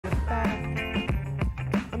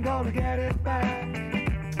gonna get it back.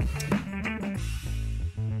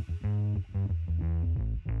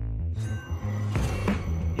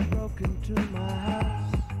 You broke into my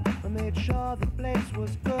house. I made sure the place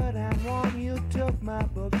was good and warm. You took my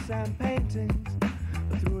books and paintings,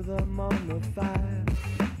 threw them on the fire,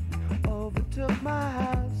 overtook my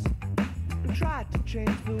house, and tried to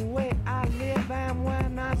change the way I live. And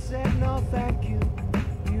when I said no thank you,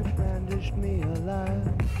 you brandished me alive.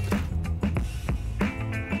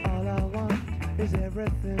 All I want is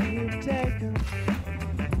everything you've taken,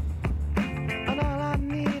 and all I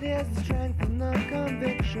need is the strength and the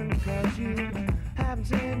conviction, 'cause you haven't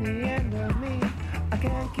seen the end of me. I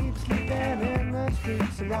can't keep sleeping in the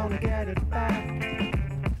streets. I'm gonna get it back.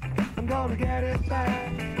 I'm gonna get it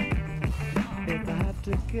back. If I have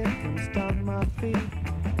to kick and stomp my feet,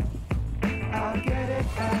 I'll get it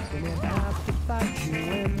back. And if I have to fight you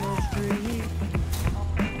in the street,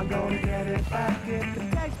 I'm gonna get it back. If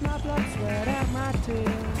it takes my blood, sweat, and my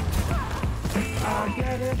tears, I'll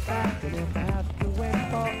get it back. And if I have to wait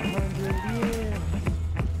for 100 years,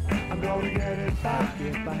 I'm gonna get it back.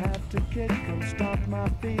 If I have to kick and stomp my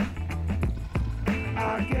feet,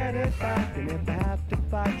 I'll get it back. And if I have to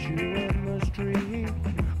fight you in the street,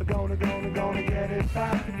 I'm gonna get it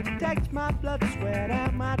back. If it takes my blood, sweat,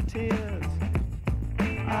 and my tears,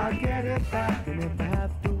 I'll get it back. And if I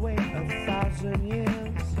have to wait 1,000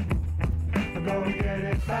 years, I'm gonna get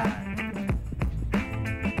it back.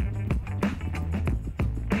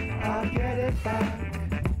 I'll get it back.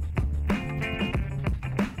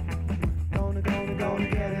 Gonna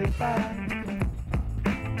get it back.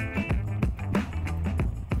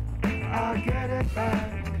 I'll get it back.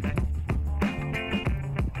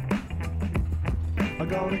 I'm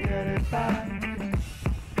gonna get it back.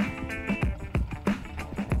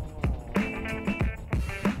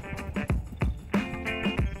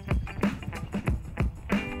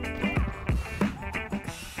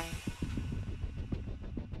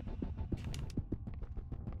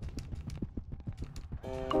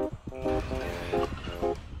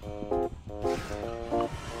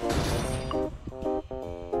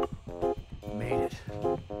 Made it.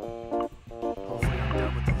 Hopefully I'm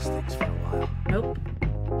done with those things for a while. Nope.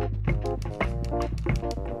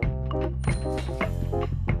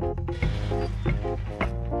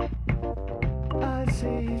 I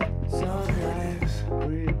see sunlight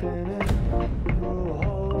creeping in through a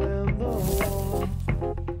hole in the wall.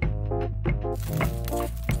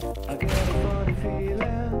 I get a funny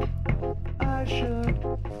feeling I should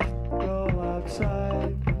go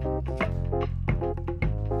outside.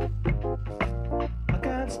 I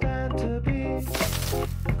can't stand to be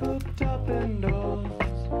cooped up indoors.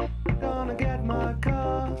 Gonna get my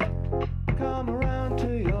car, come around to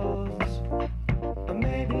yours.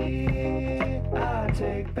 Maybe I'll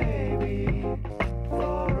take baby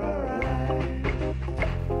for a ride.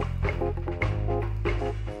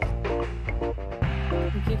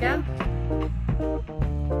 Thank you, go.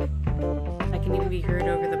 I can even be heard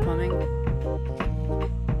over the plumbing.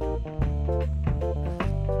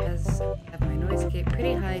 Does have my noise gate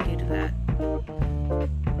pretty high due to that.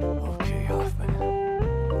 Okay, Hoffman.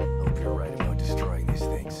 Hope you're right about destroying these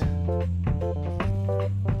things.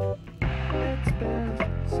 It's been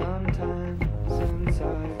some time since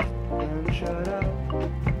I've been shut out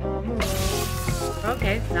on the road.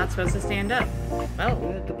 Okay, not supposed to stand up. Well,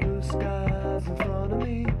 With the blue skies in front of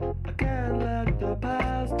me, I can't let the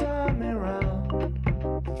past turn me round.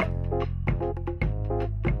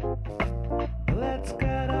 Let's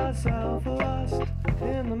get ourselves lost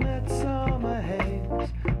in the midsummer haze,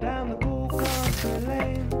 down the cool country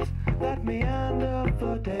lanes that meander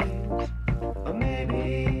for days. Or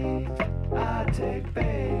maybe I'll take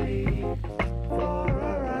baby for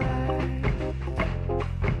a ride.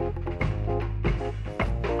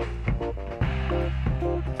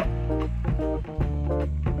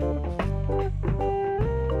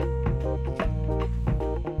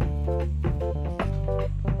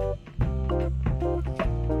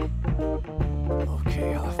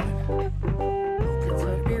 Okay, Hoffman. Hope you're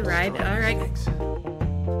right. hope you're right. about All right. destroying these things.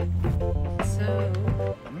 So,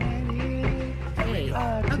 Maybe hey,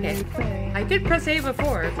 I'll okay. take baby. I did press A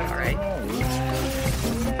before, but all right.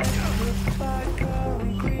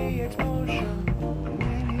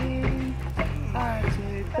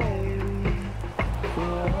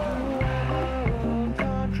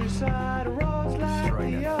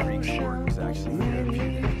 Destroying that freak's work was actually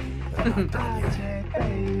therapeutic. But I'm done yet.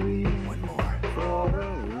 One more.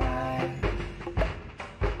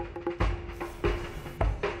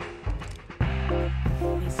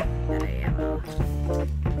 Let me see that ammo.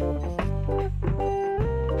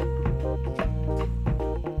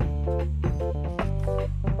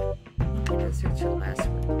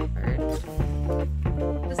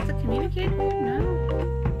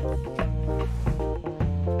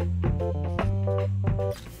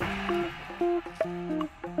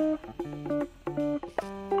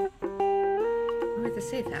 the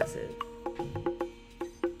safe houses.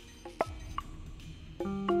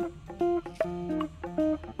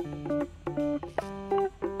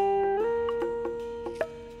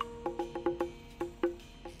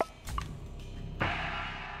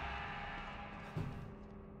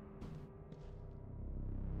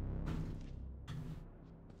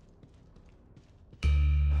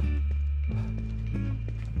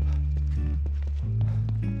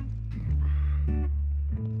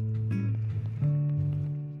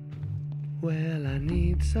 Well, I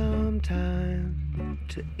need some time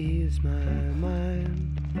to ease my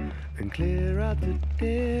mind and clear out the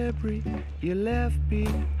debris you left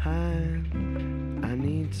behind. I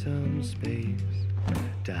need some space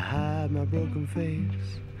to hide my broken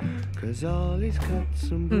face, 'cause all these cuts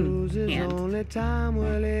and bruises And? only time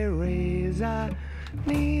will erase. I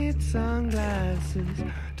need sunglasses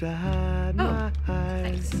to hide my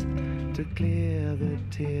eyes, Nice. to clear the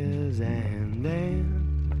tears, and then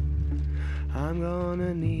I'm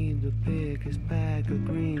gonna need the biggest bag of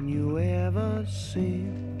green you ever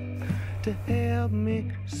seen to help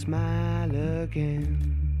me smile again.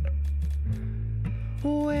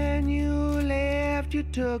 When you left, you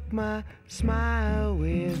took my smile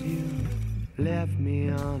with you. Left me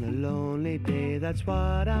on a lonely day, that's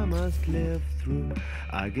what I must live through.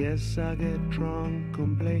 I guess I'll get drunk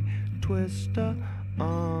and play Twister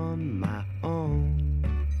on my own.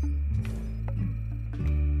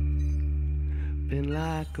 Been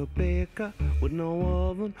like a baker with no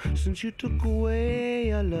oven since you took away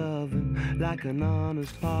your loving. Like an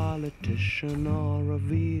honest politician or a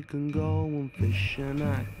vegan going fishing.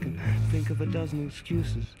 I can think of a dozen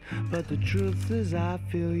excuses, but the truth is I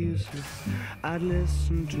feel useless. I'd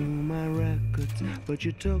listen to my records, but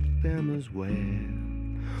you took them as well.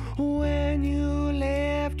 When you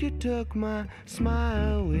left, you took my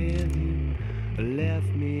smile with you. Left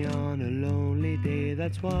me on a lonely day,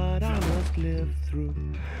 that's what I must live through.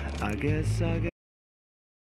 I guess I